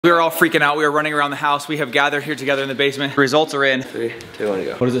We are all freaking out. We are running around the house. We have gathered here together in the basement. The results are in. 3, 2, 1,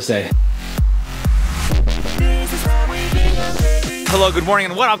 go. What does it say? Hello, good morning,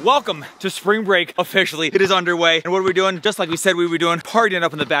 and what up? Welcome to spring break officially. It is underway. And what are we doing? Just like we said we would be doing, partying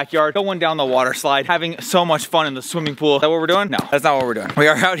up in the backyard, going down the water slide, having so much fun in the swimming pool. Is that what we're doing? No, that's not what we're doing. We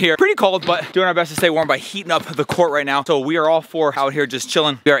are out here pretty cold, but doing our best to stay warm by heating up the court right now. So we are all four out here just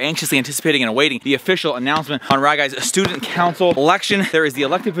chilling. We are anxiously anticipating and awaiting the official announcement on Ryguy's student council election. There is the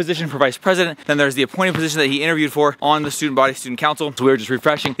elected position for vice president. Then there's the appointed position that he interviewed for on the student body student council. So we are just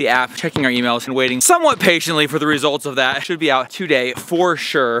refreshing the app, checking our emails, and waiting somewhat patiently for the results of that. It should be out today for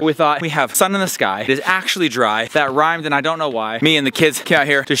sure. We thought we have sun in the sky. It is actually dry. That rhymed and I don't know why. Me and the kids came out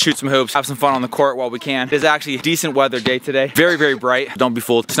here to shoot some hoops, have some fun on the court while we can. It is actually a decent weather day today. Very, very bright. Don't be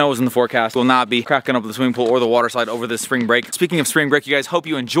fooled. Snow is in the forecast. Will not be cracking up the swimming pool or the water slide over this spring break. Speaking of spring break, you guys, hope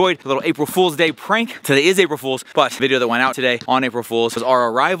you enjoyed the little April Fool's Day prank. Today is April Fool's, but the video that went out today on April Fool's was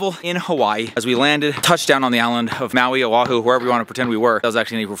our arrival in Hawaii as we landed, touchdown on the island of Maui, Oahu, wherever we want to pretend we were. That was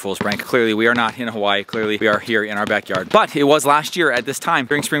actually an April Fool's prank. Clearly, we are not in Hawaii. Clearly, we are here in our backyard. But it was last year at this time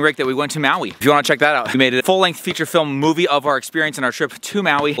during spring break that we went to Maui. If you want to check that out, we made a full-length feature film movie of our experience and our trip to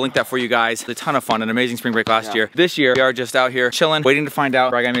Maui. I'll link that for you guys. A ton of fun, an amazing spring break last year. This year, we are just out here chilling, waiting to find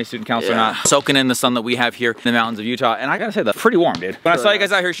out if Ryguy made student council or not, soaking in the sun that we have here in the mountains of Utah. And I gotta say, that's pretty warm, dude. When I saw you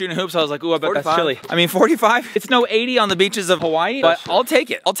guys out here shooting hoops, I was like, ooh, I bet 45. That's chilly. I mean, 45? It's no 80 on the beaches of Hawaii, but I'll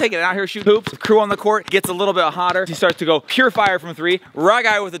take it. I'll take it. Out here shooting hoops. The crew on the court gets a little bit hotter. He starts to go pure fire from 3.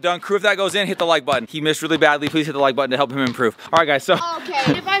 Ryguy with a dunk. Crew, if that goes in, hit the like button. He missed really badly. Please hit the like button to help him improve. All right, guys, so.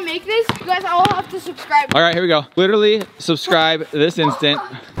 Okay, if I make this, you guys all have to subscribe. All right, here we go. Literally subscribe this instant.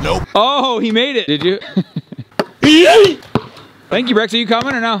 Nope. Oh, he made it. Did you? Thank you, Brex. Are you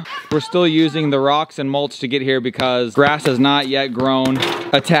coming or no? We're still using the rocks and mulch to get here because grass has not yet grown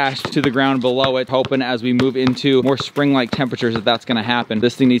attached to the ground below it. Hoping as we move into more spring-like temperatures that that's gonna happen.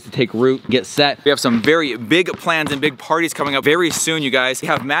 This thing needs to take root, get set. We have some very big plans and big parties coming up very soon, you guys. We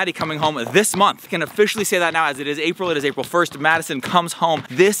have Maddie coming home this month. I can officially say that now as it is April 1st. Madison comes home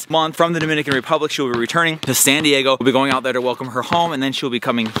this month from the Dominican Republic. She'll be returning to San Diego. We'll be going out there to welcome her home, and then she'll be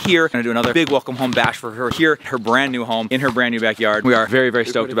coming here. We're gonna do another big welcome home bash for her here, her brand new home, in her brand new backyard. We are very, very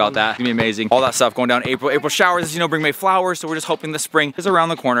stoked about that. It's gonna be amazing. All that stuff going down April. April showers, as you know, bring May flowers. So we're just hoping the spring is around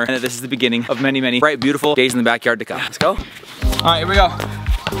the corner and that this is the beginning of many, many bright, beautiful days in the backyard to come. Let's go. All right, here we go.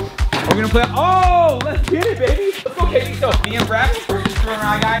 We're gonna play. Oh, let's get it, baby. Let's go, Katie. So me and Brax, we're just throwing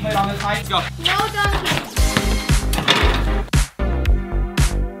our guy, play it on this height. Let's go. No donkey.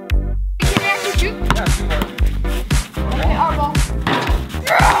 Can I actually shoot? Yeah, shoot for it. Okay, our ball.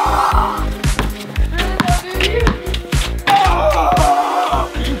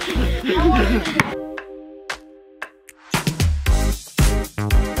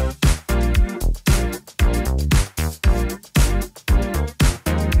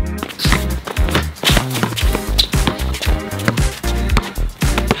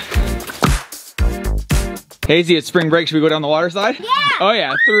 Hazy, it's spring break. Should we go down the water slide? Yeah! Oh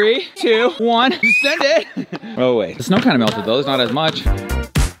yeah, 3, 2, 1, send it! Oh wait, the snow kind of melted though, there's not as much.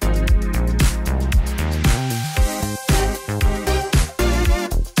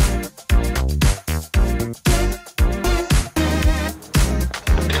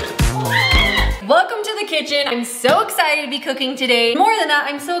 Welcome to the kitchen. I'm so excited to be cooking today. More than that,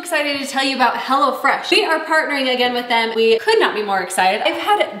 I'm so excited to tell you about HelloFresh. We are partnering again with them. We could not be more excited. I've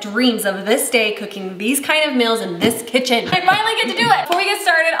had dreams of this day cooking these kind of meals in this kitchen. I finally get to do it. Before we get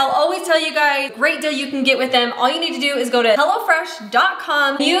started, I'll always tell you guys, great deal you can get with them. All you need to do is go to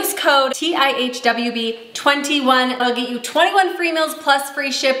HelloFresh.com, use code TIHWB21. It'll get you 21 free meals plus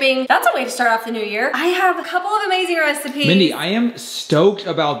free shipping. That's a way to start off the new year. I have a couple of amazing recipes. Mindy, I am stoked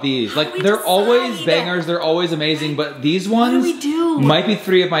about these. Like, they're always bangers, they're always amazing, but these ones might be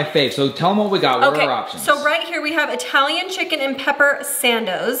 3 of my faves. So tell them what we got. What are our options? So right here we have Italian chicken and pepper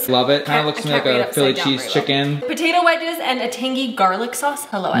sandos. Love it. Kind of looks to me like a Philly cheese chicken. Potato wedges and a tangy garlic sauce.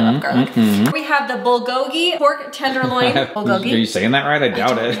 Hello, I love garlic. We have the bulgogi pork tenderloin. Bulgogi. Are you saying that right? I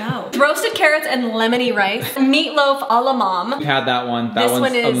doubt it. No. Roasted carrots and lemony rice. Meatloaf a la mom. We've had that one. That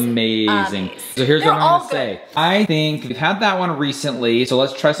one's amazing. So here's what I'm gonna say. I think we've had that one recently, so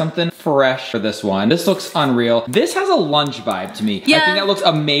let's try something fresh for this one. This looks unreal. This has a lunch vibe to me. Yeah. I think that looks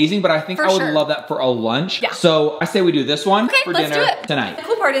amazing, but I think I would love that for a lunch. Yeah. So I say we do this one for dinner tonight. The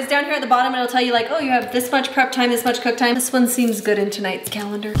cool part is down here at the bottom, it'll tell you like, oh, you have this much prep time, this much cook time. This one seems good in tonight's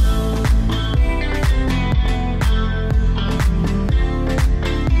calendar.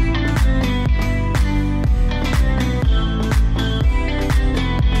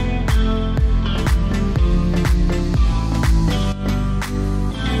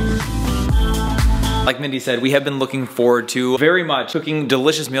 Like Mindy said, we have been looking forward to very much cooking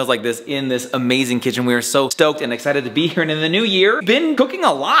delicious meals like this in this amazing kitchen. We are so stoked and excited to be here. And in the new year, been cooking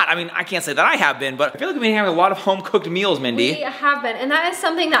a lot. I mean, I can't say that I have been, but I feel like we've been having a lot of home cooked meals, Mindy. We have been, and that is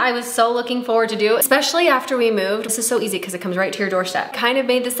something that I was so looking forward to do, especially after we moved. This is so easy because it comes right to your doorstep. Kind of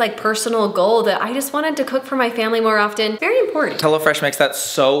made this like personal goal that I just wanted to cook for my family more often. Very important. HelloFresh makes that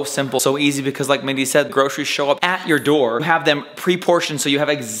so simple, so easy, because like Mindy said, groceries show up at your door. You have them pre-portioned so you have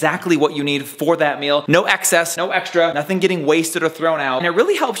exactly what you need for that meal. No excess, no extra, nothing getting wasted or thrown out. And it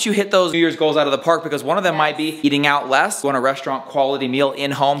really helps you hit those New Year's goals out of the park, because one of them might be eating out less, going to a restaurant quality meal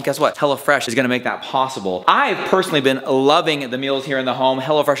in home. Guess what? HelloFresh is gonna make that possible. I've personally been loving the meals here in the home.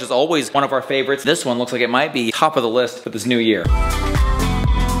 HelloFresh is always one of our favorites. This one looks like it might be top of the list for this new year.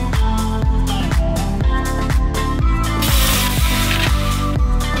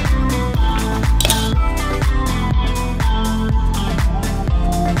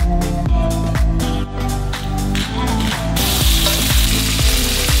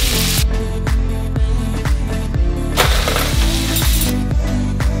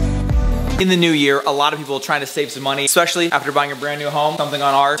 In the new year, a lot of people are trying to save some money, especially after buying a brand new home. Something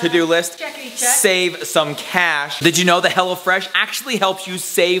on our to-do list, save some cash. Did you know that HelloFresh actually helps you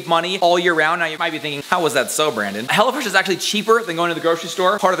save money all year round? Now you might be thinking, how was that so, Brandon? HelloFresh is actually cheaper than going to the grocery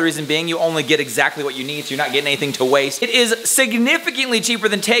store. Part of the reason being you only get exactly what you need, so you're not getting anything to waste. It is significantly cheaper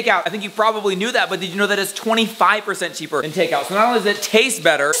than takeout. I think you probably knew that, but did you know that it's 25% cheaper than takeout? So not only does it taste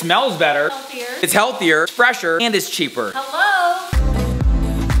better, smells better, it's healthier, it's fresher, and it's cheaper. Hello.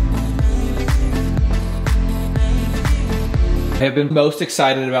 I have been most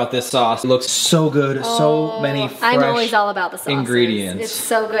excited about this sauce. It looks so good, so many fresh I'm always all about the sauces. Ingredients. It's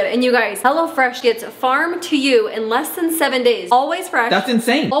so good. And you guys, HelloFresh gets farm to you in less than 7 days. Always fresh. That's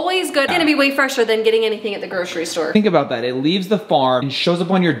insane. Always good. It's gonna be way fresher than getting anything at the grocery store. Think about that. It leaves the farm and shows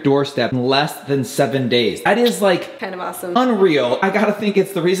up on your doorstep in less than 7 days. That is like kind of awesome. Unreal. I gotta think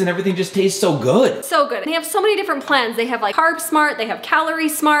it's the reason everything just tastes so good. So good. And they have so many different plans. They have like Carb Smart, they have Calorie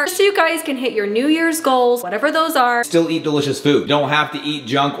Smart, so you guys can hit your New Year's goals, whatever those are. Still eat delicious food. You don't have to eat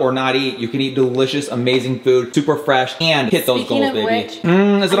junk or not eat. You can eat delicious, amazing food, super fresh, and hit those goals, baby.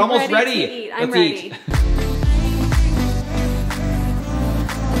 Is it almost ready? I'm ready.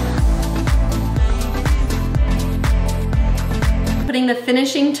 Putting the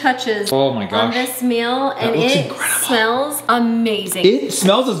finishing touches on this meal, and it smells amazing. It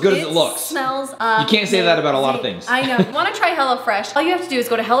smells as good as it looks. It smells You can't say that about a lot of things. I know. If you want to try HelloFresh, all you have to do is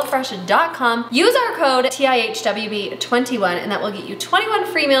go to HelloFresh.com, use our code TIHWB21, and that will get you 21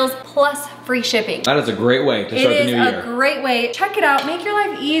 free meals plus free shipping. That is a great way to start the new year. It is a great way. Check it out. Make your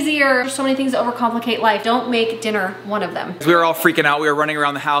life easier. There's so many things that overcomplicate life. Don't make dinner one of them. We were all freaking out. We were running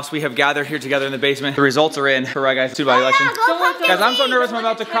around the house. We have gathered here together in the basement. The results are in. All right, guys, student body election. Guys, I'm so nervous I'm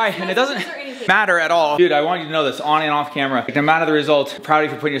about to cry, and it doesn't matter at all. Dude, I want you to know this on and off camera. Like, no matter the result, proud of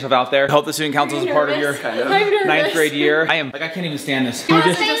you for putting yourself out there. I hope the student council is a part of your 9th grade year. I am, like, I can't even stand this.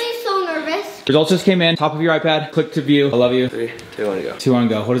 Bailey's so nervous. Results just came in. Top of your iPad. Click to view. I love you. 3, 2, 1, go. 2, 1,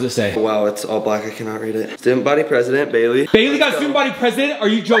 go. What does it say? Wow, it's all black. I cannot read it. Student body president, Bailey. Bailey got student body president? Are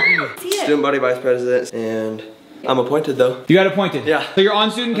you joking me? Student body vice president, and I'm appointed though. You got appointed? Yeah. So you're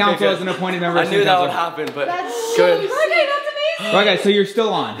on student council as an appointed member of student council. I knew that would happen, but that's good. So okay, that's amazing. All right, guys, so you're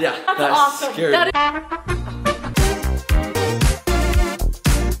still on. Yeah, that's awesome. scary.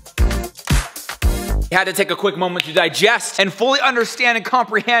 Had to take a quick moment to digest and fully understand and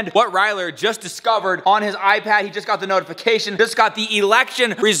comprehend what Ryler just discovered on his iPad. He just got the notification, just got the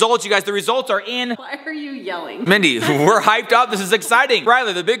election results. You guys, the results are in. Why are you yelling? Mindy, we're hyped up. This is exciting.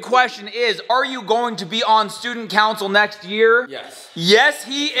 Ryler, the big question is, are you going to be on student council next year? Yes. Yes,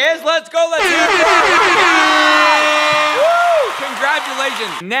 he is. Let's go. Let's hear it for him. Woo!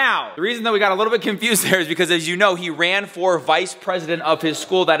 Congratulations. Now, the reason that we got a little bit confused there is because, as you know, he ran for vice president of his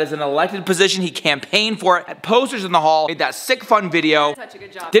school. That is an elected position. He campaigned for it, had posters in the hall, made that sick fun video. Such a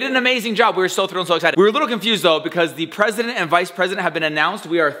good job. Did an amazing job. We were so thrilled and so excited. We were a little confused though because the president and vice president have been announced.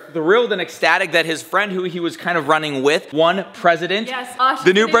 We are thrilled and ecstatic that his friend who he was kind of running with won president. Yes.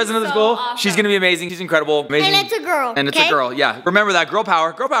 The new president of the school. Awesome. She's gonna be amazing. She's incredible. Amazing. And it's a girl. And it's a girl. Yeah. Remember that. Girl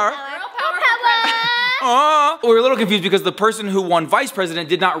power. Girl power. Girl power. We were a little confused because the person who won vice president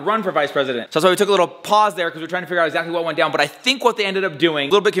did not run for vice president. So that's why we took a little pause there because we were trying to figure out exactly what went down. But I think what they ended up doing,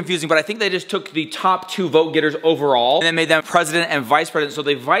 a little bit confusing, but I think they just took the top 2 vote getters overall and then made them president and vice president. So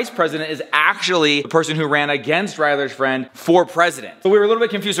the vice president is actually the person who ran against Ryler's friend for president. So we were a little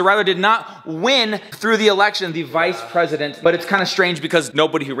bit confused. So Ryler did not win through the election, the vice president, but it's kind of strange because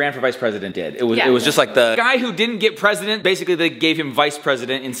nobody who ran for vice president did. It was just like the guy who didn't get president, basically they gave him vice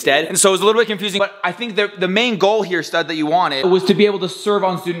president instead. And so it was a little bit confusing, but I think think the main goal here, Stud, that you wanted was to be able to serve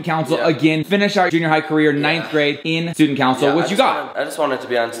on student council again, finish our junior high career, 9th grade in student council, which you got. I just wanted to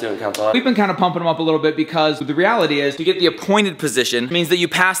be on student council. We've been kind of pumping them up a little bit because the reality is to get the appointed position means that you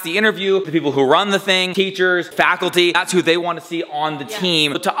pass the interview, the people who run the thing, teachers, faculty, that's who they want to see on the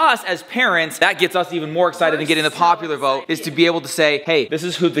team. So to us as parents, that gets us even more excited than getting the popular vote is to be able to say, hey, this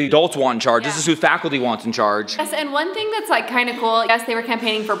is who the adults want in charge. This is who faculty wants in charge. Yes, and one thing that's like kind of cool, yes, they were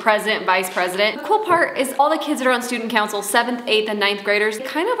campaigning for president, vice president. The cool part is all the kids that are on student council, 7th, 8th, and 9th graders,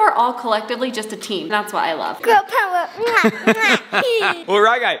 kind of are all collectively just a team. That's what I love. Girl power. Well,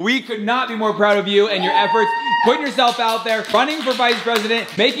 right, guys, we could not be more proud of you and your efforts, putting yourself out there, running for vice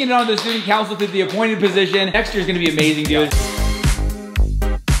president, making it on the student council to the appointed position. Next year's gonna be amazing, dude.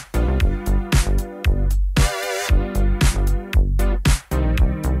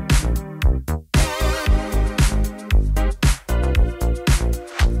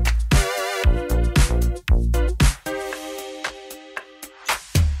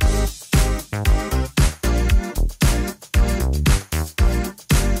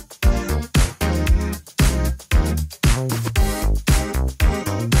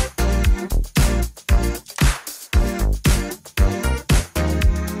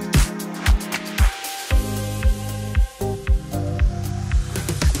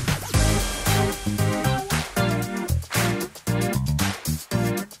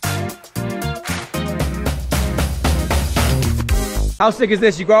 How sick is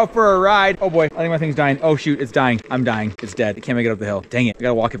this? You go out for a ride. Oh boy, I think my thing's dying. Oh shoot, it's dying. I'm dying. It's dead. I can't make it up the hill. Dang it, I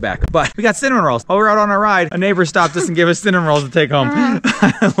gotta walk it back. But we got cinnamon rolls. While we're out on our ride, a neighbor stopped us and gave us cinnamon rolls to take home.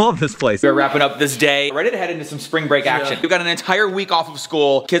 I love this place. We're wrapping up this day. Ready to head into some spring break action. We've got an entire week off of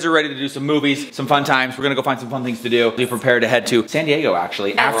school. Kids are ready to do some movies, some fun times. We're gonna go find some fun things to do. Be prepared to head to San Diego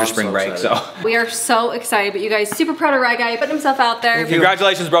actually after spring break. So we are so excited, but you guys super proud of Rye Guy. He put himself out there.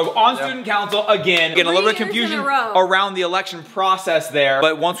 Congratulations, bro. On student council again. Getting a little bit of confusion around the election process there,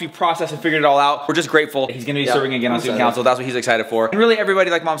 but once we processed and figured it all out, we're just grateful he's gonna be serving again on student council. That's what he's excited for. And really everybody,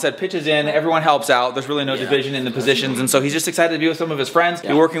 like Mom said, pitches in, everyone helps out. There's really no division in the positions, and so he's just excited to be with some of his friends,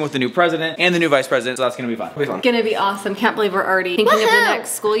 be working with the new president and the new vice president, so that's gonna be fun. It's gonna be awesome. Can't believe we're already thinking of the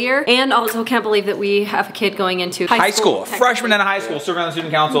next school year, and also can't believe that we have a kid going into high school. Freshman in high school, serving on the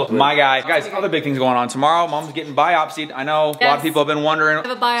student council. My guy. Guys, other big things going on. Tomorrow, Mom's getting biopsied. I know a lot of people have been wondering I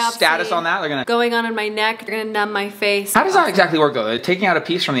have a biopsy status on that. They're gonna going on in my neck. They're gonna numb my face. How does that exactly work though? They're taking out a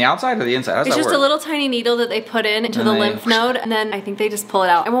piece from the outside or the inside? How does it's that just work? a little tiny needle that they put into the lymph node, and then I think they just pull it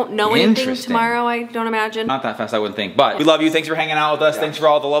out. I won't know anything tomorrow, I don't imagine. Not that fast, I wouldn't think. But we love you. Thanks for hanging out with us. Thanks for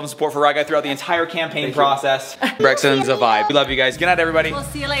all the love and support for Rye Guy throughout the entire campaign process. Brexton's a vibe. We love you guys. Good night, everybody. We'll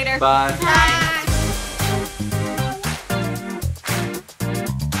see you later. Bye. Bye.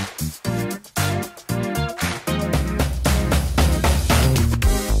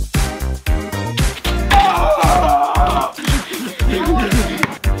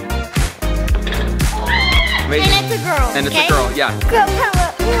 Amazing. And it's a girl. And it's a girl, yeah. Girl power.